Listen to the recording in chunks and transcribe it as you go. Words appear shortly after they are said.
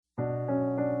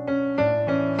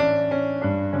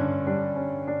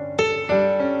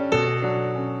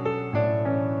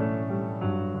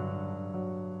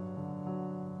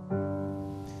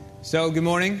So, good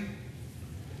morning,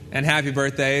 and happy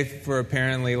birthday for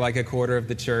apparently like a quarter of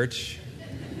the church.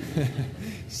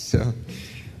 This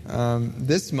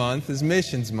month is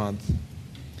Missions Month,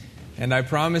 and I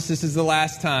promise this is the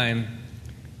last time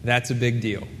that's a big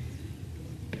deal.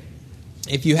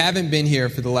 If you haven't been here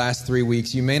for the last 3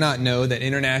 weeks, you may not know that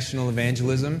international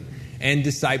evangelism and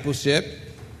discipleship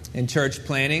and church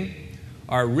planning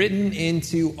are written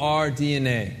into our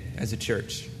DNA as a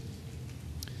church.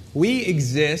 We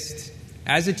exist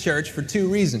as a church for two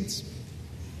reasons.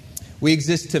 We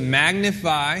exist to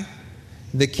magnify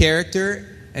the character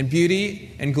and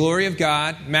beauty and glory of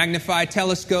God. Magnify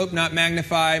telescope, not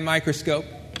magnify microscope.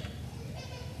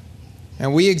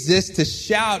 And we exist to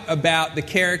shout about the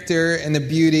character and the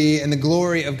beauty and the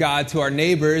glory of God to our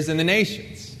neighbors and the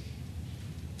nations.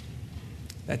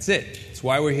 That's it. That's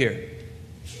why we're here.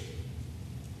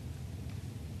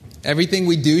 Everything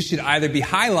we do should either be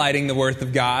highlighting the worth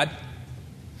of God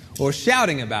or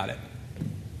shouting about it.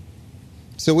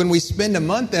 So when we spend a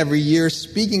month every year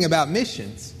speaking about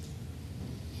missions,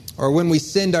 or when we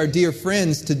send our dear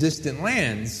friends to distant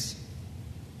lands,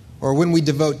 or when we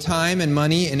devote time and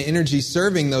money and energy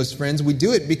serving those friends, we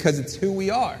do it because it's who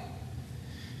we are.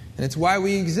 And it's why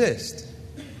we exist.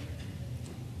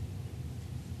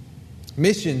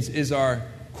 Missions is our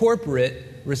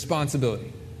corporate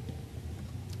responsibility.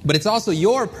 But it's also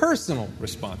your personal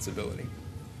responsibility.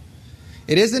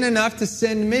 It isn't enough to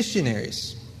send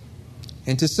missionaries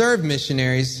and to serve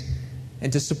missionaries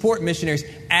and to support missionaries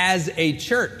as a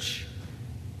church.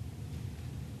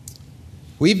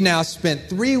 We've now spent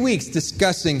 3 weeks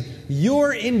discussing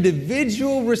your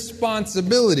individual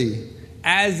responsibility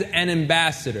as an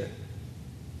ambassador.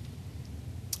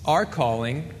 Our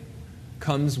calling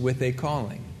comes with a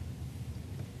calling.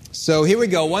 So here we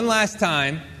go, one last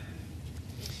time.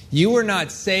 You were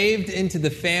not saved into the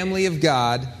family of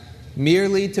God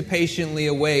merely to patiently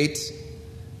await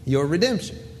your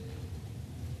redemption.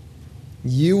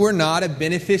 You were not a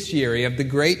beneficiary of the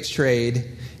great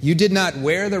trade. You did not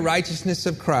wear the righteousness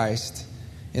of Christ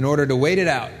in order to wait it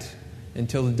out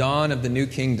until the dawn of the new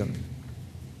kingdom.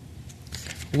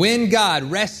 When God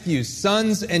rescues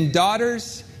sons and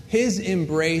daughters, His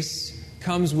embrace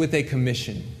comes with a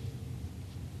commission.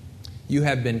 You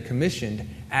have been commissioned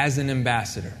as an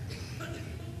ambassador.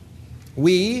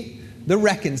 We, the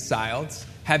reconciled,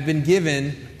 have been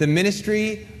given the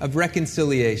ministry of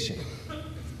reconciliation.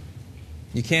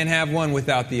 You can't have one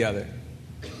without the other.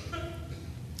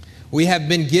 We have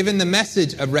been given the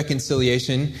message of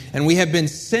reconciliation, and we have been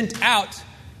sent out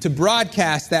to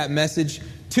broadcast that message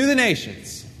to the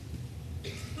nations.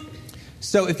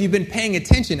 So if you've been paying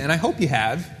attention, and I hope you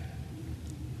have,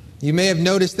 you may have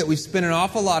noticed that we've spent an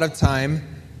awful lot of time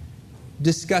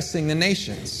discussing the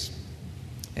nations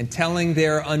and telling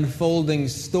their unfolding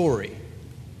story.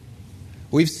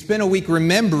 We've spent a week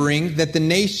remembering that the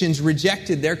nations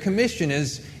rejected their commission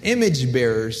as image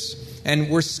bearers and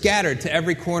were scattered to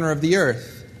every corner of the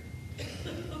earth.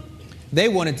 They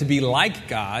wanted to be like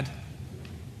God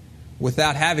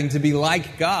without having to be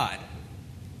like God.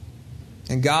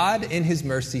 And God, in His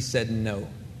mercy, said no.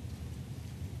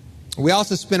 We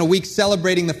also spent a week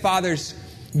celebrating the Father's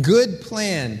good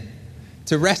plan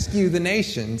to rescue the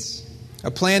nations,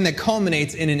 a plan that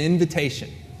culminates in an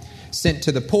invitation sent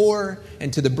to the poor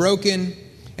and to the broken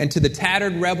and to the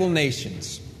tattered rebel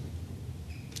nations.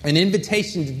 An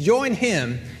invitation to join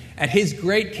Him at His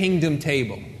great kingdom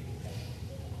table.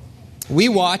 We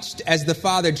watched as the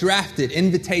Father drafted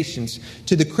invitations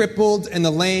to the crippled and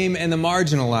the lame and the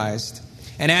marginalized.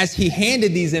 And as He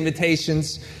handed these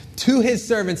invitations to His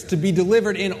servants to be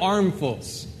delivered in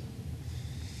armfuls.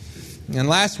 And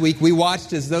last week we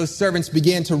watched as those servants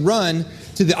began to run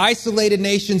to the isolated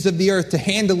nations of the earth to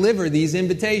hand deliver these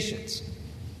invitations.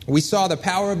 We saw the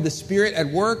power of the Spirit at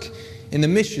work in the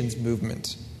missions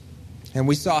movement. And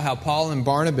we saw how Paul and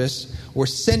Barnabas were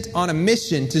sent on a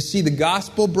mission to see the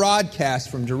gospel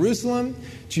broadcast from Jerusalem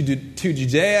to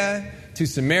Judea to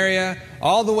Samaria,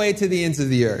 all the way to the ends of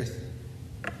the earth.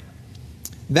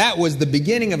 That was the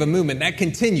beginning of a movement that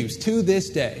continues to this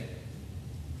day.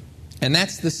 And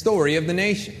that's the story of the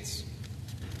nations.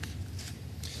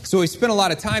 So we spent a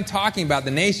lot of time talking about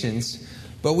the nations,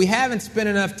 but we haven't spent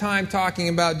enough time talking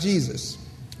about Jesus.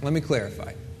 Let me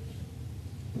clarify.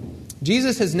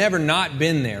 Jesus has never not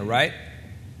been there, right?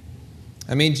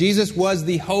 I mean, Jesus was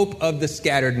the hope of the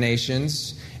scattered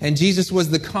nations, and Jesus was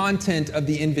the content of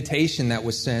the invitation that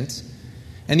was sent.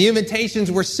 And the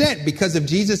invitations were sent because of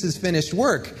Jesus' finished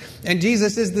work, and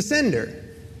Jesus is the sender.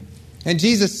 And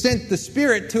Jesus sent the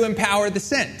Spirit to empower the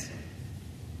sent.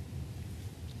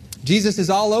 Jesus is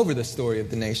all over the story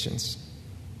of the nations.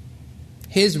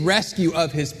 His rescue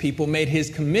of his people made his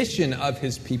commission of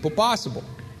his people possible.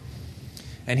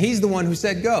 And he's the one who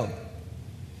said go.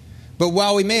 But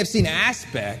while we may have seen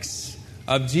aspects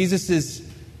of Jesus'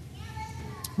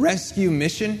 rescue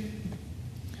mission,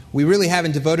 we really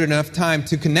haven't devoted enough time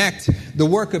to connect the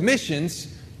work of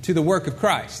missions to the work of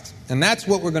Christ. And that's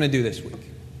what we're going to do this week.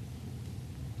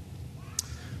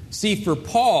 See, for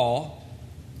Paul,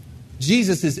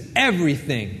 Jesus is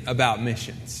everything about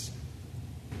missions.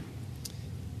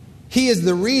 He is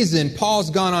the reason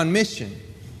Paul's gone on mission.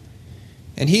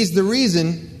 And he's the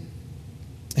reason,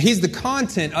 he's the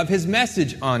content of his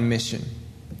message on mission.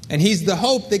 And he's the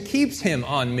hope that keeps him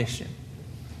on mission.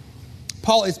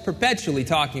 Paul is perpetually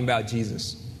talking about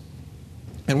Jesus.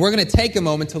 And we're going to take a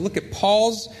moment to look at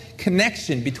Paul's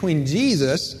connection between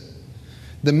Jesus,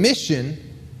 the mission,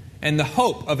 and the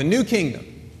hope of a new kingdom.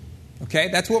 Okay?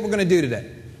 That's what we're going to do today.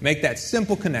 Make that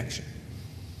simple connection.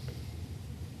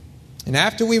 And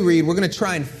after we read, we're going to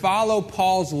try and follow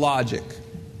Paul's logic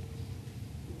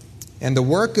and the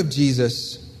work of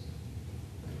Jesus.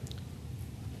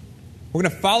 We're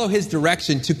going to follow his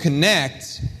direction to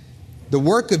connect the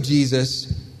work of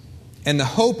Jesus and the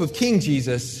hope of King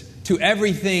Jesus to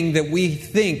everything that we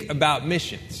think about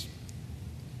missions.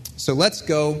 So let's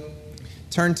go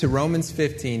turn to Romans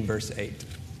 15, verse 8.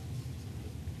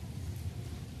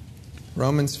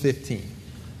 Romans 15,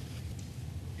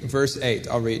 verse 8.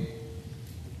 I'll read.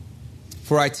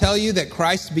 For I tell you that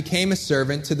Christ became a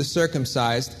servant to the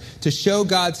circumcised to show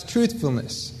God's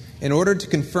truthfulness, in order to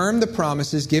confirm the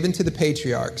promises given to the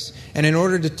patriarchs, and in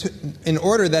order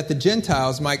that the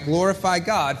Gentiles might glorify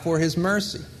God for his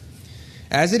mercy.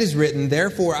 As it is written,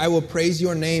 therefore I will praise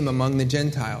your name among the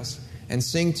Gentiles, and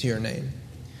sing to your name.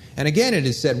 And again it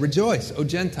is said, rejoice, O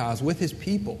Gentiles, with his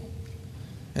people.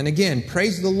 And again,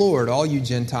 praise the Lord, all you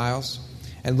Gentiles,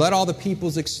 and let all the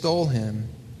peoples extol him.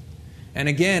 And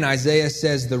again, Isaiah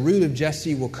says, the root of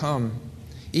Jesse will come,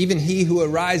 even he who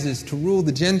arises to rule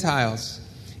the Gentiles.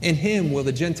 In him will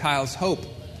the Gentiles hope.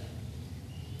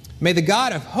 May the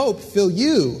God of hope fill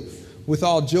you with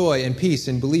all joy and peace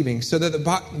in believing, so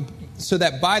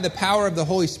that by the power of the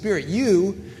Holy Spirit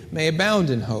you may abound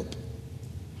in hope.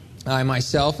 I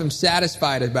myself am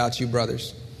satisfied about you,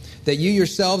 brothers, that you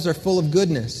yourselves are full of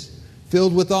goodness,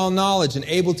 filled with all knowledge, and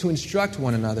able to instruct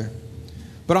one another.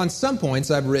 But on some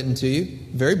points I've written to you,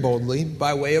 very boldly,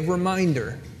 by way of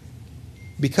reminder,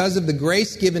 because of the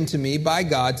grace given to me by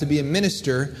God to be a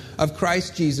minister of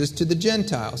Christ Jesus to the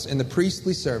Gentiles in the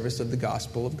priestly service of the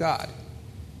gospel of God,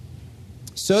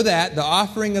 so that the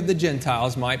offering of the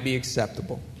Gentiles might be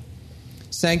acceptable,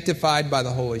 sanctified by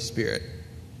the Holy Spirit.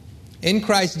 In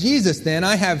Christ Jesus, then,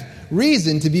 I have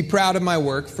reason to be proud of my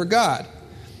work for God.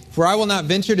 For I will not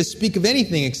venture to speak of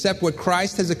anything except what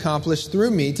Christ has accomplished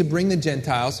through me to bring the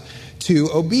Gentiles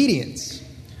to obedience,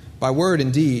 by word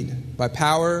and deed, by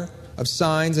power of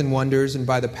signs and wonders, and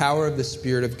by the power of the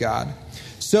Spirit of God,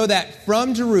 so that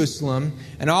from Jerusalem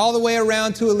and all the way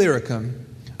around to Illyricum,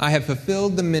 I have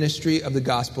fulfilled the ministry of the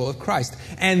gospel of Christ.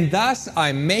 And thus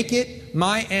I make it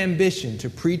my ambition to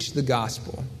preach the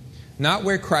gospel, not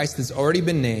where Christ has already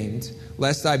been named,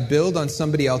 lest I build on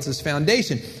somebody else's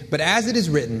foundation. But as it is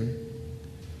written,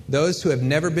 those who have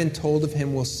never been told of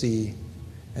him will see,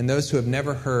 and those who have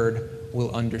never heard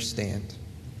will understand.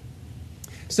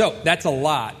 So that's a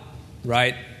lot,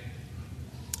 right?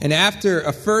 And after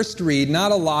a first read,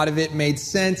 not a lot of it made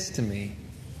sense to me.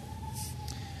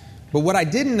 But what I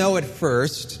didn't know at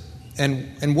first,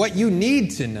 and what you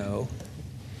need to know,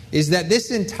 is that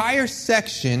this entire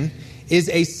section is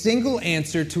a single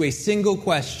answer to a single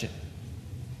question.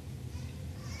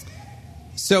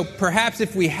 So perhaps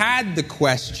if we had the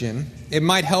question, it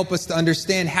might help us to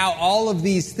understand how all of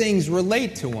these things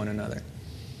relate to one another.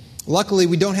 Luckily,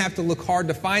 we don't have to look hard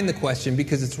to find the question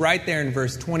because it's right there in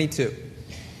verse 22.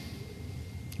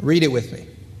 Read it with me.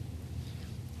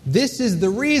 This is the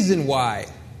reason why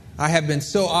I have been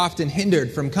so often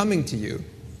hindered from coming to you.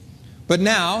 But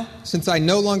now, since I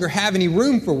no longer have any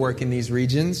room for work in these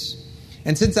regions,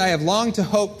 and since I have longed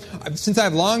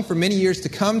for many years to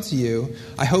come to you,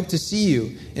 I hope to see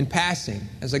you in passing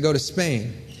as I go to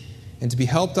Spain, and to be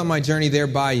helped on my journey there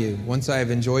by you once I have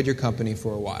enjoyed your company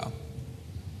for a while.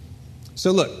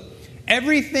 So look,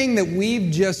 everything that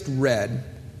we've just read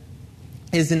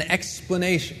is an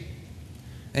explanation,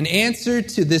 an answer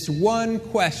to this one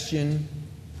question.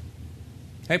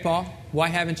 Hey, Paul, why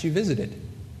haven't you visited?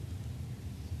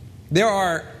 There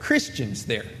are Christians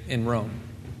there in Rome,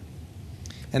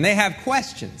 and they have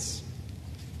questions.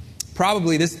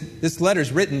 Probably this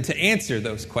letter's written to answer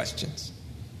those questions.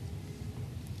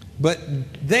 But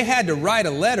they had to write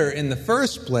a letter in the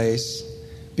first place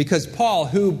because Paul,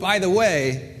 who, by the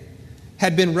way,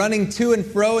 had been running to and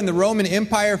fro in the Roman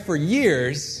Empire for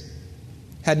years,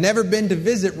 had never been to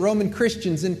visit Roman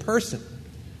Christians in person.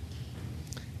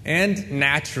 And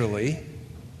naturally,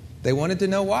 they wanted to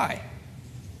know why.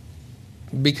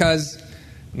 Because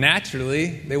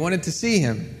naturally, they wanted to see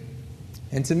him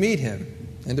and to meet him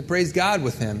and to praise God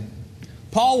with him.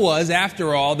 Paul was,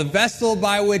 after all, the vessel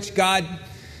by which God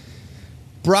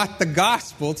brought the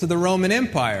gospel to the Roman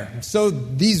Empire. So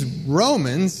these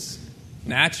Romans,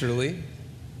 naturally,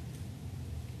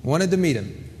 wanted to meet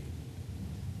him.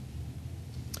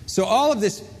 So all of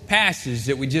this passage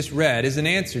that we just read is an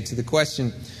answer to the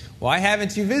question, why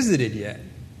haven't you visited yet?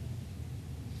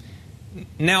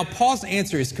 Now, Paul's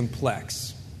answer is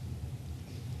complex.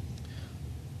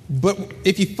 But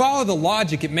if you follow the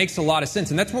logic, it makes a lot of sense.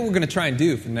 And that's what we're going to try and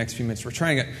do for the next few minutes. We're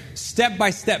trying to, step by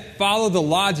step, follow the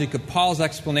logic of Paul's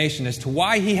explanation as to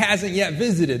why he hasn't yet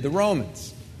visited the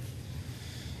Romans.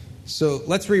 So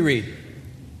let's reread.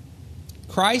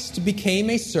 Christ became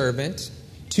a servant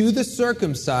to the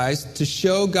circumcised to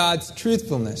show God's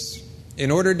truthfulness,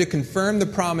 in order to confirm the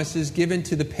promises given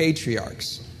to the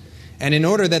patriarchs, and in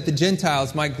order that the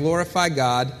Gentiles might glorify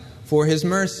God for his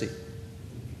mercy.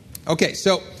 Okay,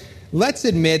 so let's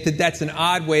admit that that's an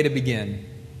odd way to begin.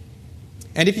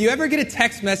 And if you ever get a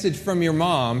text message from your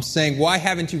mom saying, why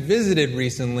haven't you visited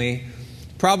recently?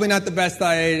 Probably not the best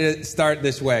idea to start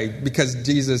this way, because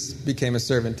Jesus became a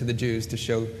servant to the Jews to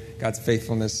show God's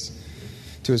faithfulness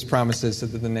to his promises so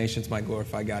that the nations might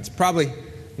glorify God. It's probably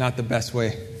not the best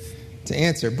way to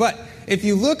answer. But if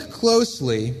you look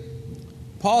closely,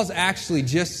 Paul's actually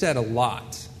just said a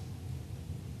lot.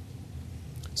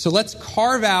 So let's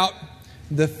carve out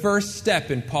the first step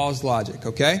in Paul's logic,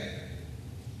 okay?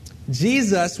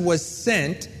 Jesus was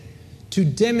sent to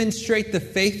demonstrate the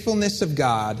faithfulness of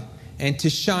God and to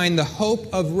shine the hope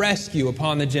of rescue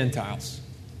upon the Gentiles.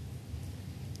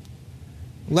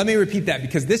 Let me repeat that,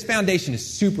 because this foundation is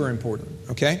super important,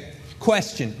 okay?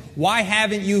 Question, why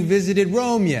haven't you visited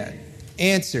Rome yet?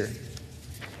 Answer,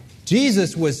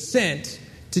 Jesus was sent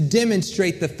to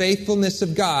demonstrate the faithfulness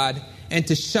of God and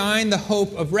to shine the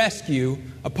hope of rescue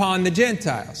upon the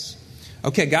Gentiles.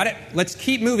 Okay, got it? Let's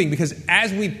keep moving, because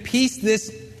as we piece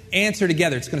this answer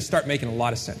together, it's going to start making a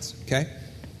lot of sense, okay?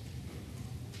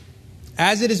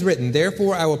 As it is written,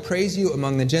 therefore I will praise you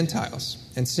among the Gentiles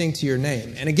and sing to your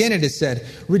name. And again it is said,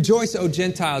 rejoice, O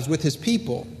Gentiles, with his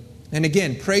people. And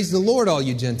again, praise the Lord, all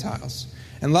you Gentiles,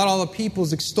 and let all the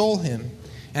peoples extol him.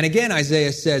 And again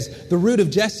Isaiah says, the root of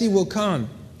Jesse will come,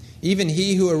 even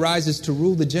he who arises to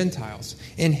rule the Gentiles.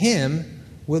 In him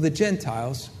will the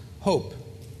Gentiles hope.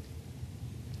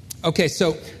 Okay,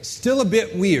 so still a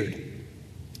bit weird,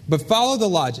 but follow the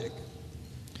logic.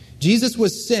 Jesus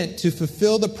was sent to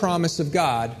fulfill the promise of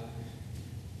God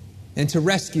and to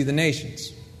rescue the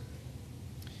nations.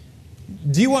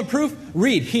 Do you want proof?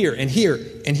 Read here and here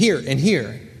and here and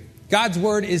here. God's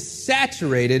word is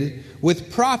saturated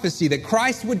with prophecy that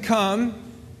Christ would come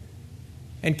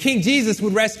and King Jesus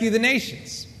would rescue the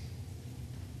nations.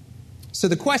 So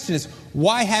the question is,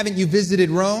 why haven't you visited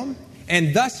Rome?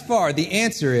 And thus far, the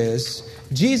answer is,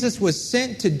 Jesus was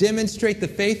sent to demonstrate the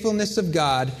faithfulness of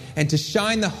God and to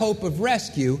shine the hope of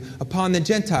rescue upon the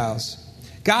Gentiles.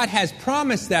 God has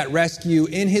promised that rescue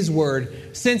in his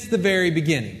word since the very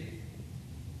beginning.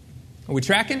 Are we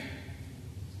tracking?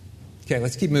 Okay,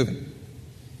 let's keep moving.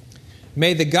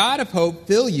 May the God of hope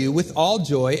fill you with all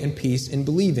joy and peace in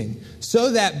believing,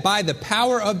 so that by the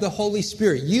power of the Holy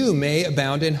Spirit you may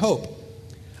abound in hope.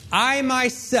 I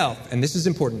myself, and this is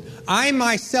important, I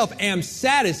myself am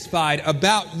satisfied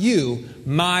about you,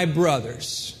 my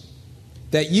brothers,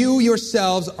 that you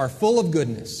yourselves are full of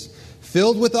goodness,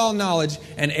 filled with all knowledge,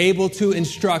 and able to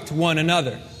instruct one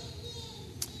another.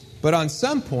 But on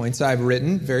some points I've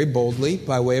written very boldly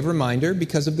by way of reminder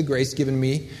because of the grace given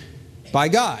me by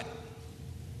God.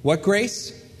 What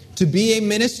grace? To be a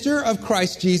minister of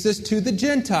Christ Jesus to the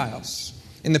Gentiles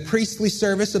in the priestly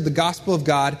service of the gospel of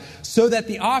God, so that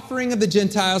the offering of the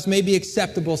Gentiles may be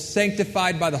acceptable,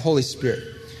 sanctified by the Holy Spirit.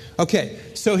 Okay,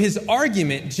 so his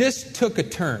argument just took a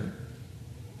turn.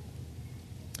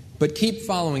 But keep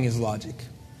following his logic.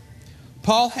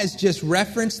 Paul has just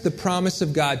referenced the promise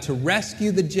of God to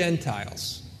rescue the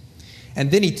Gentiles.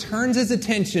 And then he turns his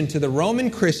attention to the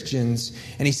Roman Christians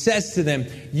and he says to them,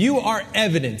 you are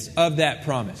evidence of that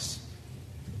promise.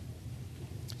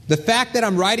 The fact that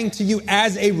I'm writing to you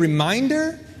as a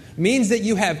reminder means that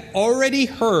you have already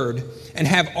heard and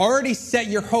have already set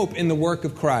your hope in the work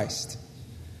of Christ.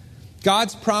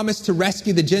 God's promise to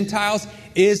rescue the Gentiles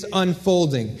is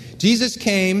unfolding. Jesus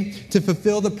came to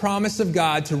fulfill the promise of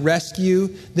God to rescue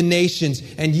the nations,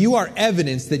 and you are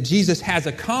evidence that Jesus has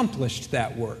accomplished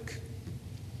that work.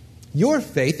 Your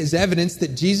faith is evidence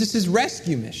that Jesus'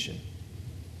 rescue mission.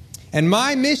 And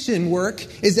my mission work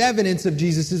is evidence of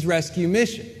Jesus' rescue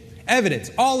mission.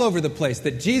 Evidence all over the place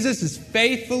that Jesus has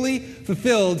faithfully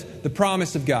fulfilled the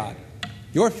promise of God.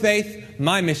 Your faith,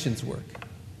 my mission's work.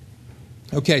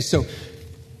 Okay, so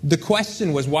the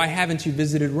question was, why haven't you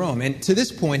visited Rome? And to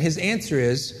this point, his answer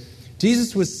is,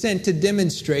 Jesus was sent to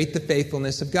demonstrate the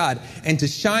faithfulness of God and to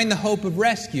shine the hope of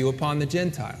rescue upon the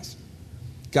Gentiles.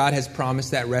 God has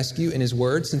promised that rescue in His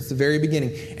Word since the very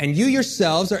beginning. And you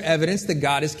yourselves are evidence that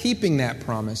God is keeping that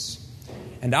promise.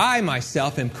 And I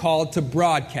myself am called to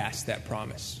broadcast that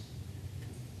promise.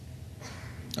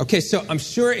 Okay, so I'm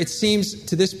sure it seems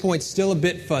to this point still a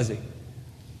bit fuzzy.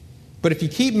 But if you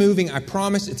keep moving, I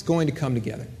promise it's going to come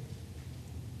together.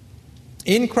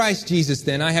 In Christ Jesus,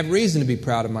 then, I have reason to be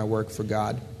proud of my work for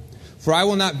God. For I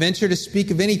will not venture to speak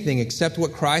of anything except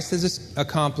what Christ has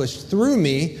accomplished through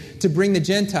me to bring the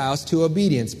Gentiles to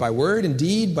obedience by word and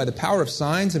deed, by the power of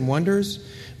signs and wonders,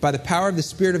 by the power of the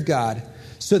Spirit of God,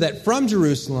 so that from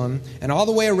Jerusalem and all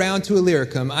the way around to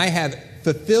Illyricum, I have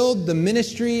fulfilled the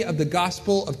ministry of the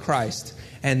gospel of Christ.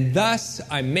 And thus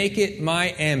I make it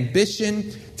my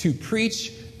ambition to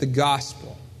preach the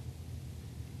gospel.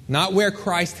 Not where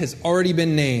Christ has already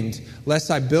been named, lest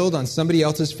I build on somebody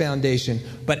else's foundation.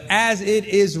 But as it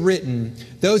is written,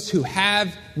 those who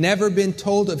have never been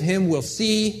told of Him will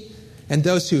see, and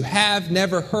those who have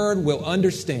never heard will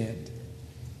understand.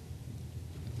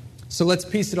 So let's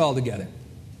piece it all together.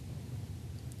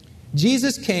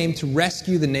 Jesus came to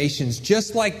rescue the nations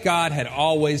just like God had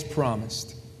always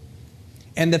promised.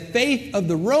 And the faith of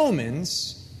the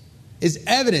Romans is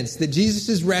evidence that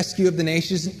Jesus' rescue of the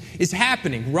nations is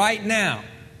happening right now.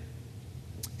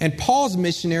 And Paul's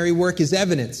missionary work is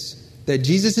evidence that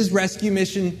Jesus' rescue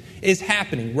mission is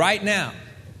happening right now.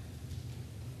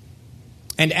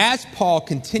 And as Paul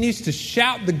continues to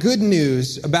shout the good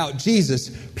news about Jesus,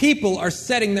 people are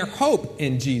setting their hope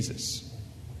in Jesus.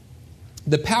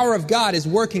 The power of God is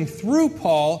working through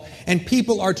Paul, and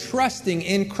people are trusting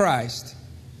in Christ.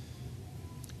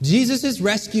 Jesus'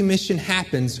 rescue mission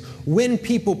happens when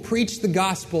people preach the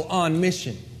gospel on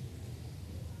mission.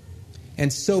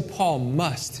 And so Paul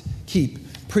must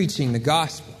keep preaching the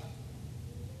gospel.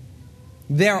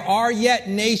 There are yet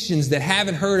nations that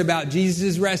haven't heard about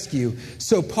Jesus' rescue,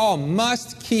 so Paul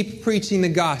must keep preaching the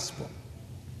gospel.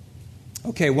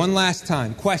 Okay, one last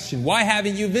time. Question, why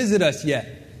haven't you visited us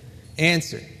yet?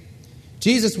 Answer,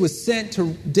 Jesus was sent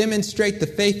to demonstrate the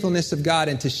faithfulness of God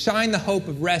and to shine the hope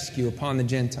of rescue upon the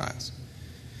Gentiles.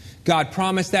 God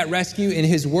promised that rescue in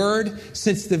His Word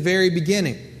since the very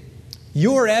beginning.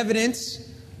 You're evidence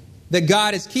that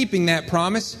God is keeping that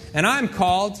promise, and I'm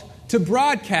called to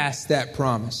broadcast that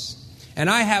promise. And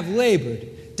I have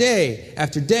labored day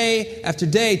after day after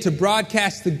day to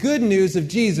broadcast the good news of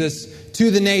Jesus to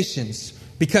the nations,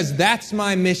 because that's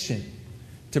my mission.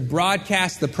 To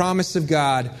broadcast the promise of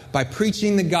God by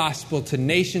preaching the gospel to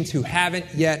nations who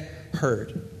haven't yet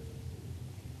heard.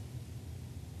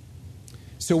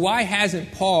 So why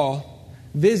hasn't Paul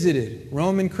visited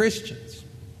Roman Christians?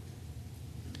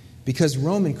 Because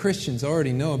Roman Christians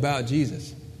already know about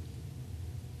Jesus.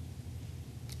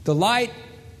 The light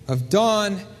of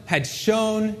dawn had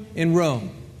shone in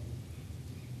Rome.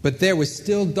 But there was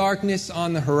still darkness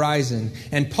on the horizon,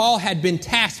 and Paul had been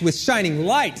tasked with shining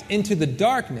light into the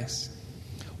darkness.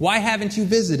 Why haven't you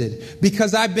visited?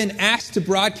 Because I've been asked to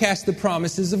broadcast the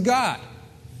promises of God.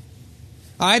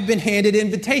 I've been handed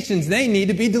invitations. They need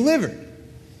to be delivered.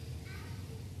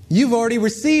 You've already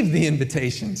received the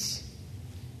invitations.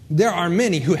 There are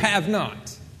many who have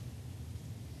not.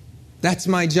 That's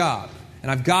my job,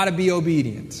 and I've got to be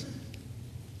obedient.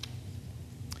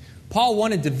 Paul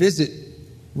wanted to visit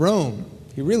Rome.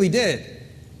 He really did.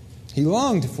 He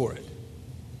longed for it.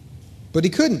 But he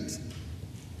couldn't.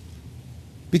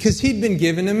 Because he'd been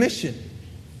given a mission.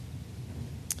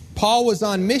 Paul was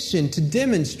on mission to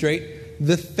demonstrate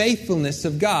the faithfulness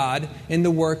of God in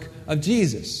the work of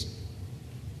Jesus.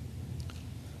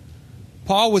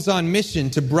 Paul was on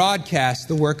mission to broadcast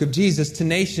the work of Jesus to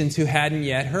nations who hadn't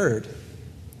yet heard.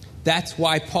 That's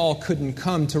why Paul couldn't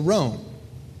come to Rome.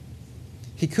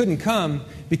 He couldn't come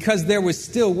because there was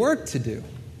still work to do.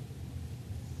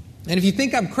 And if you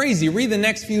think I'm crazy, read the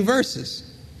next few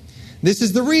verses. This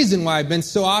is the reason why I've been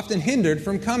so often hindered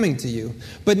from coming to you.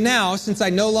 But now, since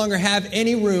I no longer have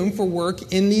any room for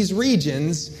work in these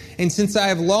regions, and since I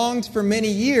have longed for many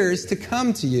years to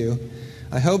come to you,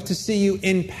 I hope to see you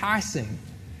in passing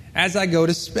as I go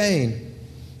to Spain,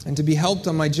 and to be helped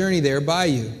on my journey there by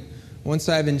you, once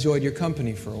I have enjoyed your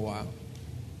company for a while.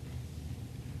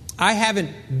 I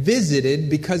haven't visited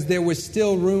because there was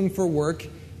still room for work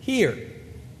here.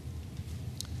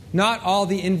 Not all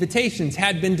the invitations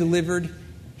had been delivered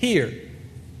here.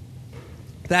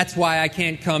 That's why I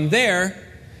can't come there,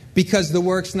 because the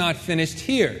work's not finished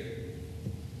here.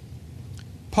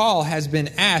 Paul has been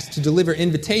asked to deliver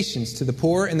invitations to the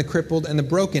poor and the crippled and the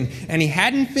broken, and he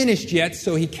hadn't finished yet,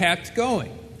 so he kept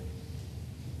going.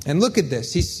 And look at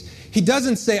this. He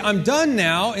doesn't say, I'm done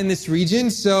now in this region,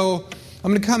 so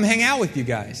I'm going to come hang out with you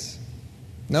guys.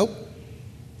 Nope.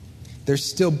 There's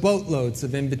still boatloads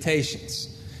of invitations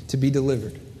to be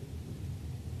delivered.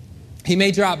 He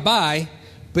may drop by,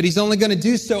 but he's only going to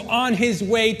do so on his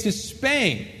way to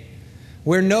Spain,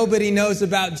 where nobody knows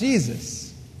about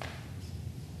Jesus.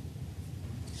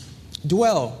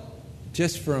 Dwell,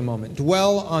 just for a moment,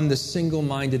 dwell on the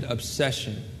single-minded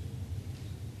obsession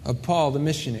of Paul the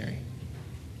missionary.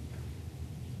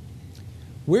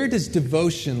 Where does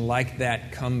devotion like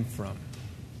that come from?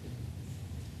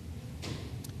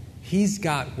 He's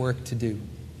got work to do.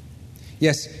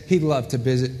 Yes, he'd love to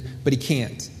visit, but he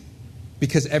can't,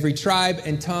 because every tribe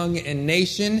and tongue and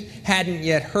nation hadn't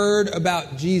yet heard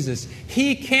about Jesus.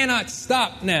 He cannot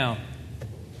stop now.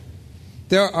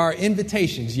 There are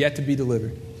invitations yet to be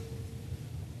delivered.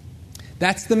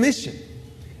 That's the mission.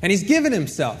 And he's given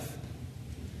himself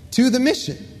to the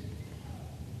mission.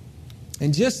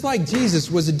 And just like Jesus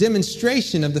was a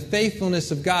demonstration of the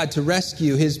faithfulness of God to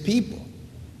rescue his people,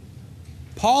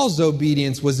 Paul's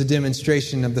obedience was a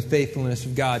demonstration of the faithfulness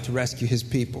of God to rescue his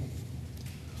people.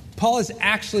 Paul is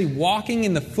actually walking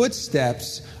in the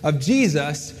footsteps of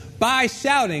Jesus by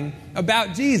shouting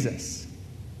about Jesus.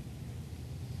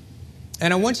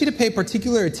 And I want you to pay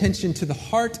particular attention to the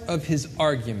heart of his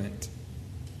argument,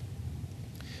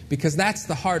 because that's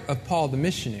the heart of Paul the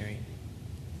missionary.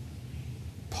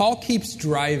 Paul keeps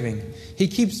driving. He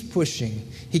keeps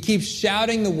pushing. He keeps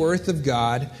shouting the worth of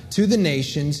God to the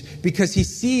nations because he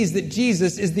sees that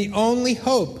Jesus is the only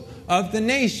hope of the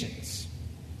nations.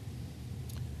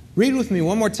 Read with me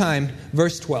one more time,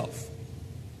 verse 12.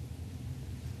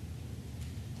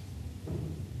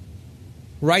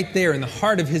 Right there in the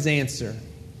heart of his answer,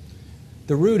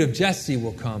 the root of Jesse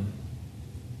will come.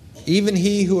 Even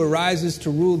he who arises to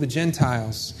rule the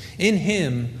Gentiles. In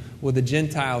him will the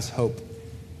Gentiles hope.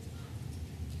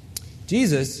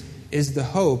 Jesus is the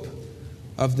hope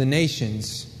of the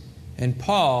nations, and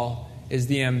Paul is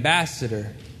the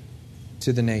ambassador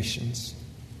to the nations.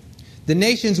 The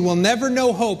nations will never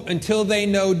know hope until they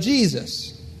know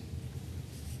Jesus.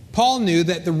 Paul knew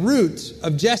that the root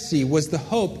of Jesse was the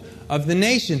hope of the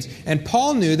nations, and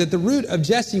Paul knew that the root of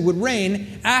Jesse would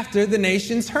reign after the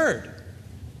nations heard.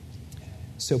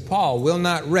 So Paul will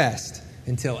not rest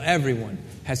until everyone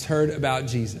has heard about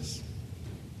Jesus.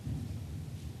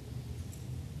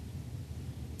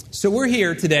 So we're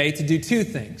here today to do two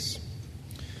things.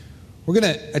 We're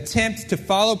going to attempt to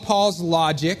follow Paul's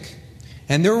logic,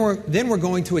 and then we're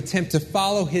going to attempt to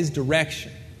follow his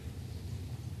direction.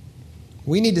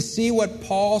 We need to see what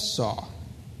Paul saw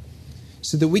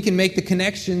so that we can make the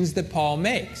connections that Paul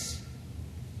makes.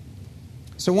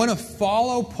 So I want to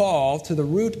follow Paul to the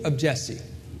root of Jesse.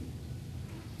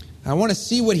 I want to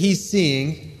see what he's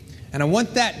seeing, and I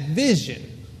want that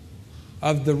vision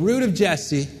of the root of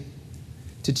Jesse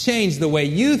to change the way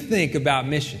you think about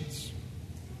missions.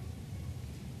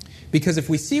 Because if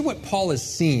we see what Paul is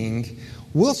seeing,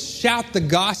 we'll shout the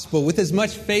gospel with as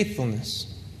much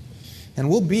faithfulness, and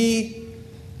we'll be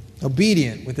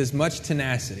obedient with as much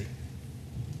tenacity.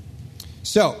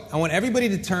 So, I want everybody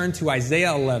to turn to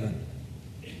Isaiah 11.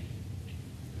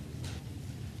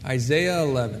 Isaiah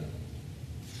 11.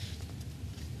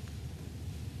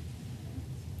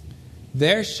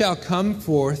 There shall come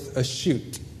forth a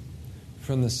shoot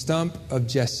from the stump of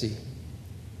Jesse,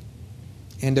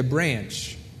 and a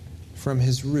branch from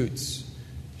his roots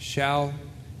shall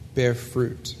bear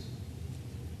fruit.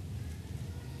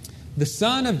 The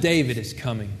Son of David is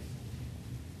coming.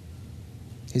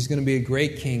 He's going to be a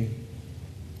great king.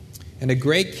 And a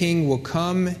great king will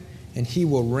come, and he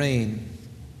will reign.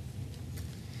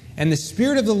 And the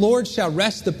Spirit of the Lord shall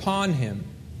rest upon him,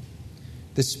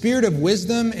 the Spirit of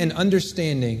wisdom and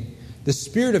understanding, the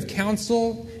Spirit of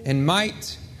counsel and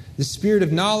might, the Spirit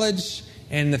of knowledge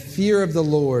and the fear of the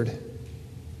Lord.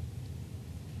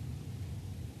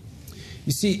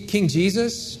 You see, King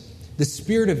Jesus, the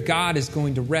Spirit of God is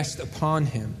going to rest upon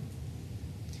him.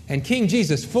 And King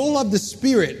Jesus, full of the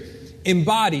Spirit,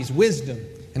 embodies wisdom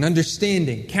and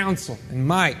understanding, counsel and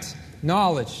might,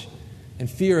 knowledge and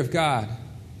fear of God.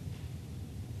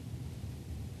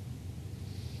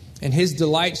 and his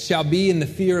delight shall be in the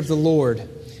fear of the Lord.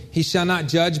 He shall not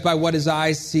judge by what his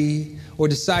eyes see, or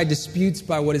decide disputes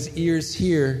by what his ears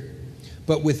hear,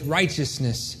 but with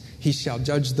righteousness he shall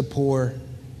judge the poor,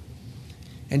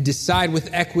 and decide with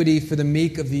equity for the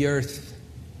meek of the earth.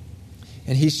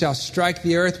 And he shall strike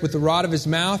the earth with the rod of his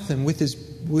mouth, and with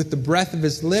the breath of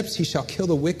his lips he shall kill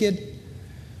the wicked.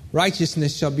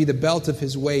 Righteousness shall be the belt of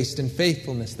his waist, and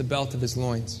faithfulness the belt of his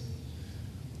loins.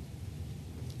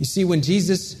 You see, when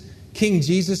King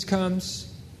Jesus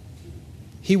comes,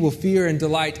 he will fear and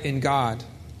delight in God.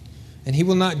 And he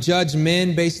will not judge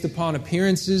men based upon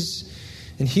appearances,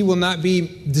 and he will not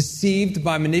be deceived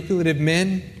by manipulative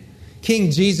men. King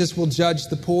Jesus will judge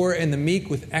the poor and the meek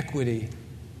with equity.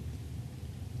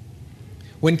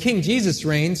 When King Jesus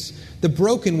reigns, the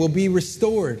broken will be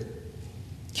restored.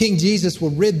 King Jesus will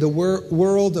rid the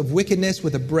world of wickedness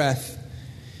with a breath,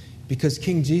 because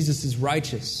King Jesus is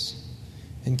righteous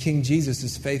and King Jesus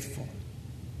is faithful.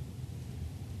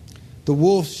 The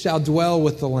wolf shall dwell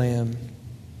with the lamb,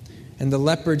 and the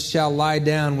leopard shall lie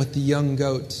down with the young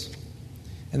goat,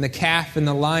 and the calf and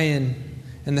the lion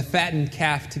and the fattened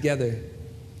calf together,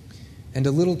 and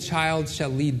a little child shall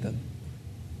lead them.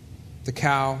 The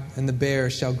cow and the bear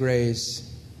shall graze,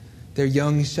 their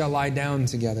young shall lie down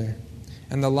together,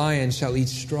 and the lion shall eat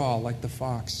straw like the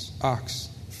ox.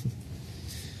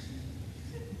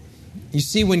 You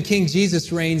see, when King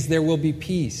Jesus reigns, there will be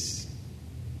peace.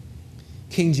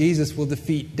 King Jesus will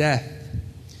defeat death,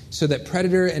 so that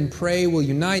predator and prey will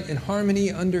unite in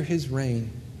harmony under his reign.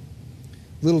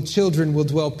 Little children will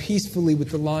dwell peacefully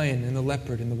with the lion and the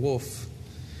leopard and the wolf.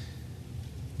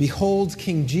 Behold,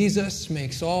 King Jesus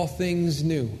makes all things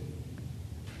new.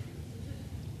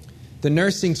 The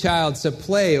nursing child shall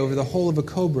play over the hole of a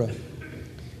cobra,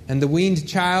 and the weaned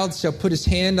child shall put his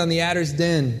hand on the adder's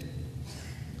den.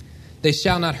 They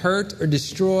shall not hurt or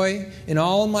destroy in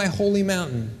all my holy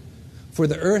mountain, for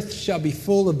the earth shall be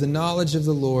full of the knowledge of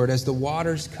the Lord as the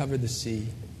waters cover the sea.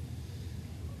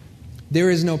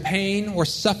 There is no pain or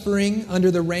suffering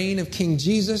under the reign of King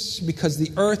Jesus, because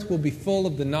the earth will be full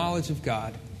of the knowledge of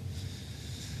God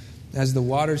as the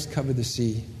waters cover the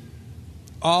sea.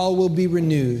 All will be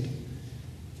renewed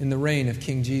in the reign of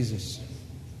King Jesus.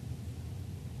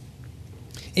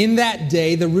 In that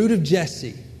day, the root of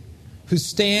Jesse, who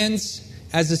stands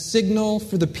as a signal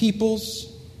for the peoples,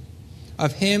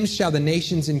 of him shall the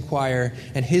nations inquire,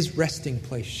 and his resting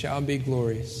place shall be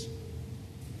glorious.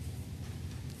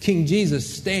 King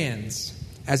Jesus stands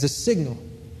as a signal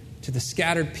to the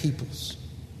scattered peoples.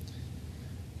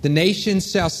 The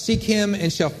nations shall seek him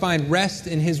and shall find rest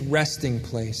in his resting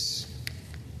place.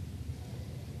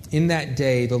 In that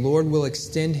day, the Lord will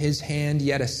extend his hand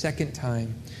yet a second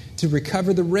time to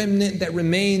recover the remnant that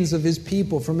remains of his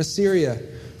people from Assyria,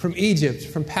 from Egypt,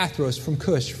 from Pathros, from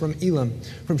Cush, from Elam,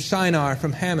 from Shinar,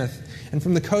 from Hamath, and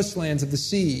from the coastlands of the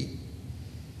sea.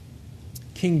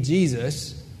 King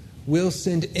Jesus will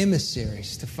send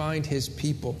emissaries to find his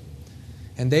people,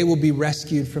 and they will be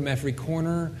rescued from every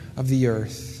corner of the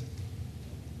earth.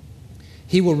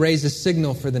 He will raise a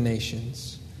signal for the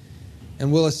nations,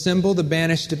 and will assemble the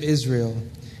banished of Israel,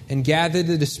 and gather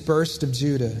the dispersed of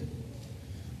Judah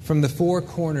from the four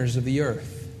corners of the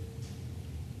earth.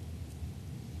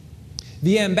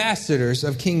 The ambassadors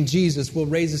of King Jesus will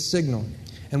raise a signal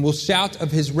and will shout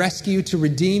of his rescue to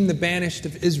redeem the banished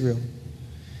of Israel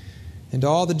and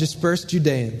all the dispersed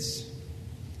Judeans.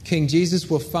 King Jesus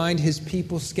will find his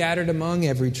people scattered among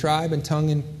every tribe and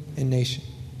tongue and nation.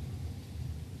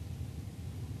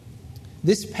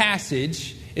 This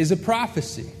passage is a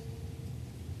prophecy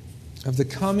of the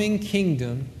coming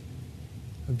kingdom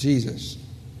of Jesus,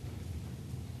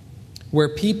 where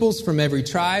peoples from every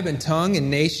tribe and tongue and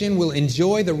nation will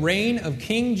enjoy the reign of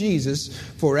King Jesus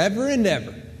forever and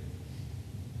ever.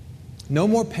 No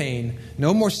more pain,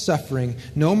 no more suffering,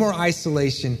 no more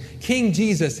isolation. King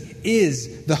Jesus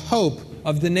is the hope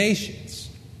of the nations.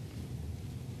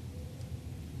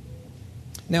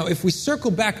 Now, if we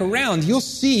circle back around, you'll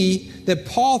see that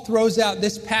Paul throws out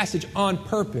this passage on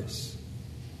purpose.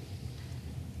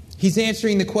 He's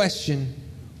answering the question,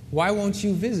 why won't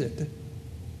you visit?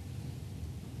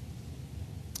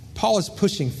 Paul is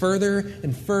pushing further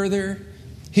and further.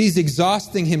 He's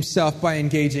exhausting himself by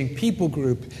engaging people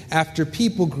group after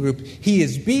people group. He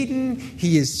is beaten,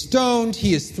 he is stoned,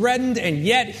 he is threatened, and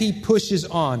yet he pushes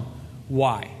on.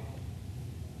 Why?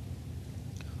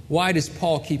 Why does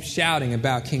Paul keep shouting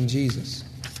about King Jesus?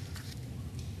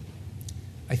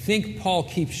 I think Paul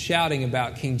keeps shouting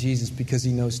about King Jesus because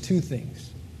he knows two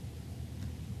things.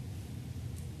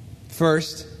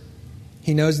 First,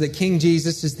 he knows that King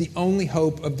Jesus is the only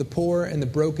hope of the poor and the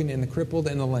broken and the crippled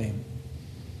and the lame.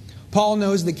 Paul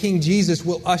knows that King Jesus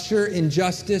will usher in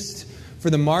justice for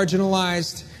the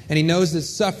marginalized, and he knows that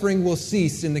suffering will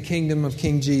cease in the kingdom of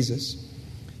King Jesus.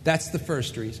 That's the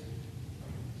first reason.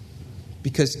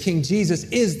 Because King Jesus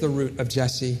is the root of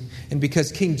Jesse, and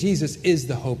because King Jesus is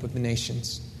the hope of the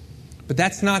nations. But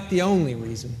that's not the only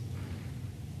reason.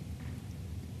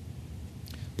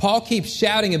 Paul keeps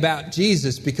shouting about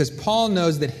Jesus because Paul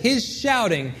knows that his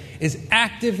shouting is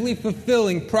actively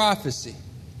fulfilling prophecy.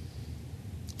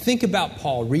 Think about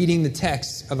Paul reading the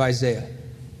text of Isaiah.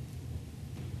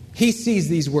 He sees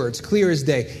these words clear as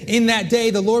day. In that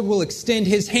day, the Lord will extend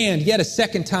his hand yet a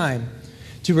second time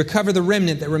to recover the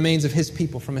remnant that remains of his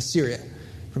people from Assyria,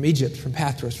 from Egypt, from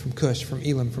Pathros, from Cush, from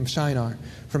Elam, from Shinar,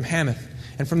 from Hamath,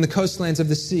 and from the coastlands of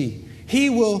the sea.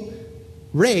 He will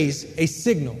raise a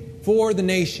signal for the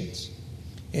nations,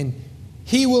 and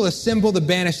he will assemble the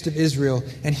banished of Israel,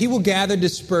 and he will gather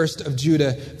dispersed of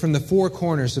Judah from the four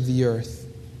corners of the earth.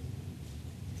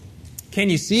 Can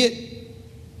you see it?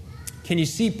 Can you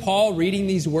see Paul reading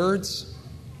these words?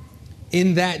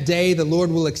 In that day, the Lord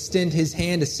will extend his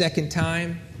hand a second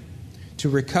time to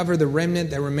recover the remnant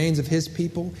that remains of his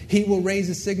people. He will raise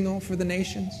a signal for the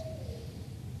nations.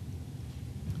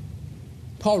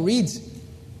 Paul reads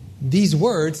these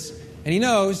words, and he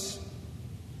knows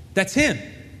that's him.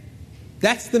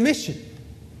 That's the mission.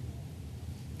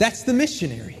 That's the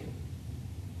missionary.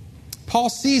 Paul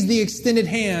sees the extended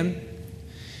hand,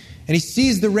 and he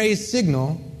sees the raised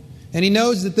signal, and he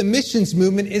knows that the missions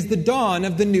movement is the dawn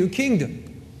of the new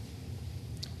kingdom.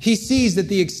 He sees that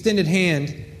the extended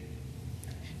hand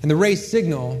and the raised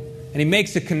signal, and he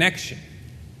makes a connection.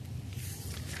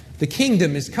 The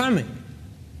kingdom is coming.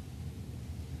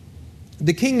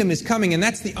 The kingdom is coming, and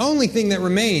that's the only thing that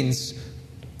remains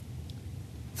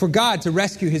for God to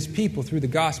rescue his people through the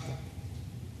gospel.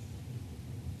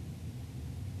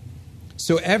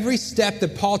 So every step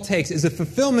that Paul takes is a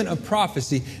fulfillment of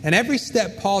prophecy, and every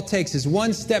step Paul takes is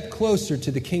one step closer to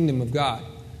the kingdom of God.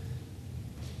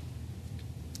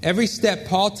 Every step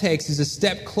Paul takes is a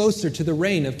step closer to the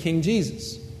reign of King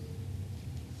Jesus.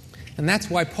 And that's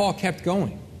why Paul kept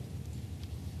going.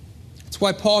 That's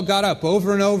why Paul got up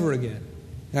over and over again.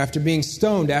 After being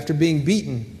stoned, after being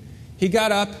beaten, he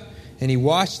got up and he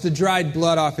washed the dried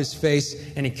blood off his face,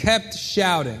 and he kept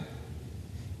shouting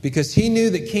because he knew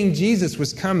that King Jesus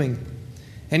was coming,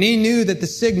 and he knew that the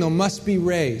signal must be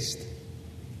raised.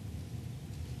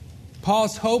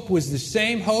 Paul's hope was the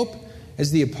same hope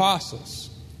as the apostles.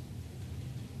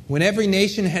 When every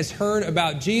nation has heard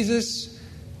about Jesus,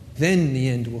 then the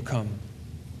end will come.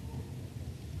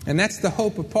 And that's the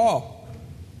hope of Paul.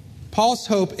 Paul's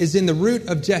hope is in the root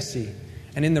of Jesse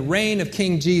and in the reign of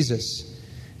King Jesus.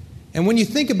 And when you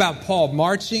think about Paul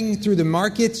marching through the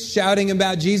markets, shouting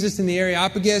about Jesus in the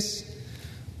Areopagus,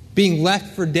 being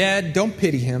left for dead, don't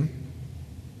pity him.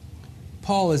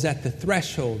 Paul is at the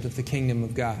threshold of the kingdom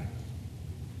of God.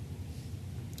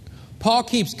 Paul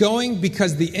keeps going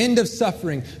because the end of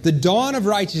suffering, the dawn of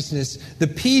righteousness, the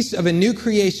peace of a new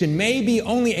creation may be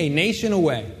only a nation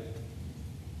away.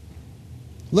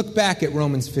 Look back at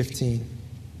Romans 15.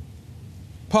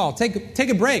 Paul, take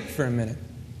a break for a minute.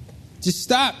 Just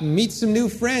stop and meet some new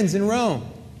friends in Rome.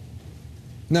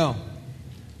 No,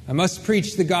 I must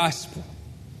preach the gospel.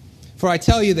 For I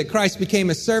tell you that Christ became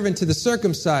a servant to the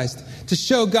circumcised to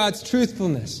show God's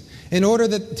truthfulness, in order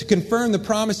to confirm the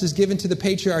promises given to the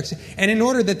patriarchs, and in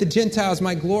order that the Gentiles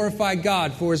might glorify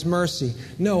God for his mercy.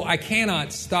 No, I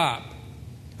cannot stop.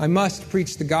 I must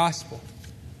preach the gospel.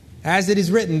 As it is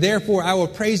written, therefore I will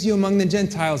praise you among the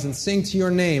Gentiles and sing to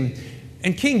your name.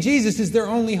 And King Jesus is their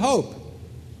only hope.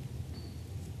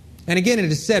 And again it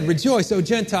is said, rejoice, O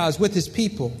Gentiles, with his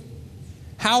people.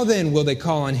 How then will they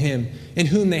call on him in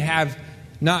whom they have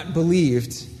not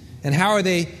believed? And how are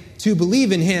they to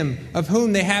believe in him of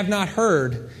whom they have not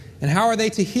heard? And how are they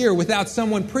to hear without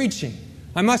someone preaching?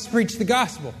 I must preach the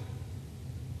gospel.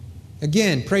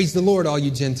 Again, praise the Lord, all you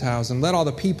Gentiles, and let all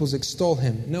the peoples extol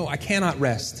him. No, I cannot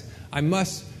rest. I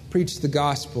must preach the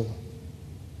gospel.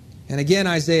 And again,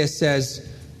 Isaiah says,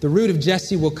 the root of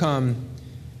Jesse will come,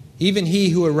 even he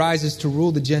who arises to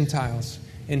rule the Gentiles.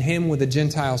 In him will the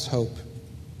Gentiles hope.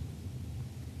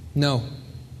 No,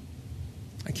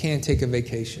 I can't take a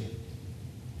vacation.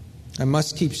 I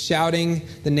must keep shouting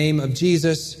the name of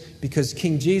Jesus because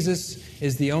King Jesus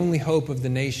is the only hope of the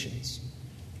nations.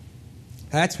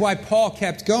 That's why Paul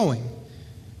kept going,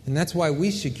 and that's why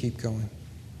we should keep going.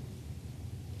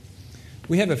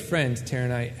 We have a friend, Tara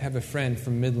and I have a friend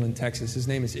from Midland, Texas. His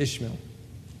name is Ishmael.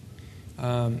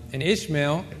 And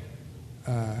Ishmael,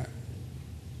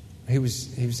 he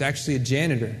was actually a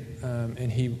janitor,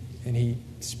 and he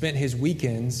spent his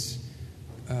weekends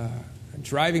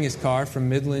driving his car from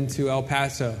Midland to El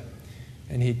Paso.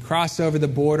 And he'd cross over the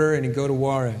border and he'd go to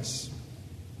Juarez.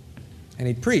 And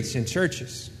he'd preach in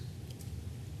churches.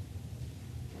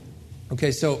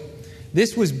 Okay, so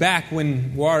this was back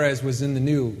when Juarez was in the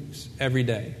news every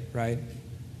day, right?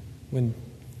 When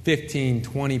 15,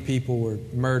 20 people were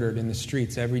murdered in the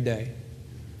streets every day.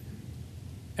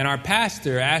 And our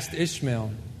pastor asked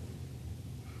Ishmael,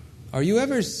 "Are you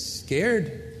ever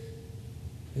scared?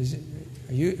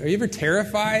 Are you ever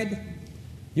terrified?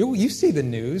 You see the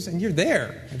news and you're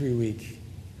there every week."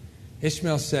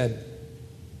 Ishmael said,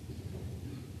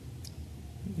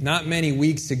 "Not many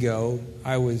weeks ago,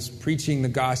 I was preaching the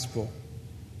gospel.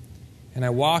 And I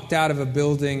walked out of a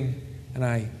building and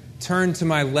I turned to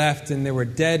my left and there were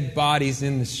dead bodies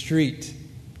in the street."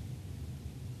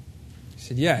 He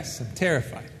said, "Yes, I'm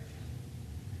terrified.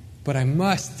 But I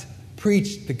must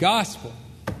preach the gospel."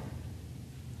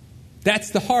 That's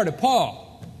the heart of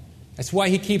Paul. That's why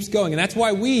he keeps going. And that's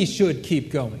why we should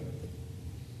keep going.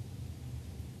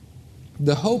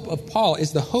 The hope of Paul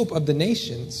is the hope of the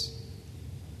nations,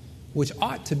 which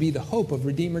ought to be the hope of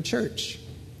Redeemer Church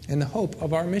and the hope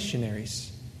of our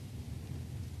missionaries.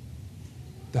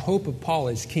 The hope of Paul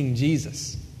is King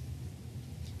Jesus.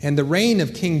 And the reign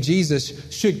of King Jesus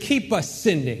should keep us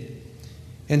sending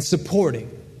and supporting.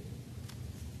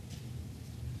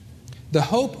 The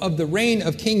hope of the reign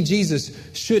of King Jesus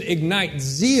should ignite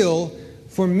zeal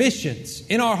for missions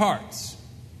in our hearts.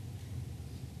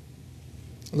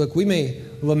 Look, we may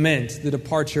lament the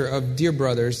departure of dear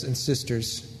brothers and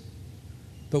sisters,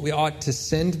 but we ought to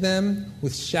send them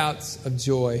with shouts of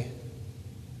joy,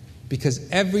 because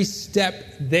every step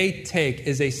they take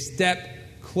is a step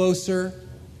closer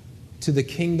to the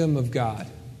kingdom of God.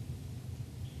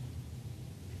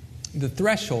 The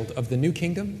threshold of the new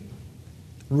kingdom,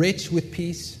 rich with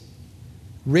peace,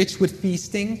 rich with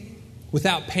feasting,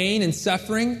 without pain and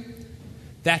suffering,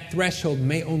 that threshold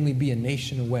may only be a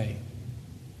nation away.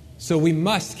 So we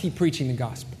must keep preaching the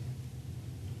gospel.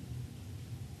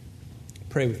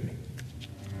 Pray with me.